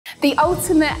The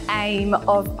ultimate aim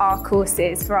of our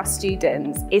courses for our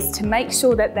students is to make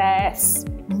sure that they're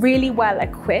really well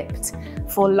equipped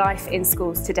for life in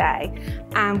schools today.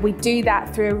 And we do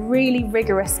that through a really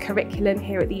rigorous curriculum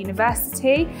here at the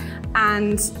university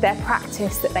and their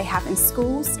practice that they have in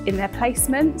schools, in their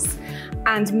placements,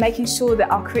 and making sure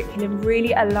that our curriculum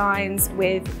really aligns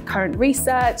with current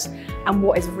research and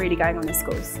what is really going on in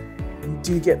schools. You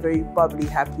do get very bubbly,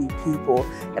 happy people,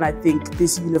 and I think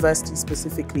this university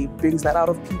specifically brings that out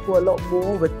of people a lot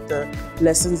more with the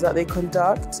lessons that they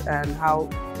conduct and how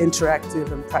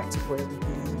interactive and practical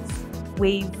everything is.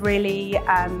 We really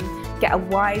get a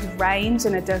wide range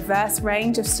and a diverse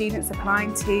range of students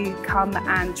applying to come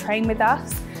and train with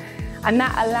us, and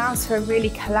that allows for a really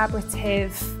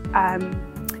collaborative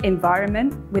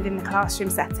environment within the classroom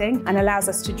setting and allows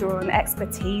us to draw on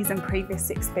expertise and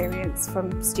previous experience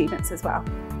from students as well.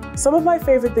 Some of my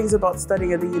favourite things about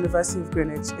studying at the University of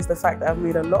Greenwich is the fact that I've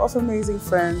made a lot of amazing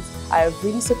friends, I have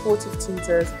really supportive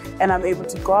tutors, and I'm able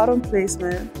to go out on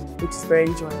placement, which is very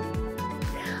enjoyable.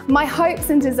 My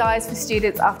hopes and desires for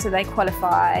students after they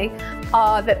qualify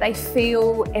are that they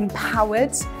feel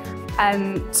empowered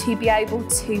to be able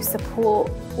to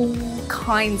support all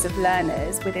kinds of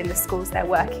learners within the schools they're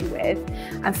working with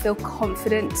and feel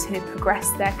confident to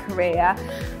progress their career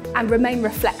and remain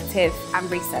reflective and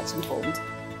research informed.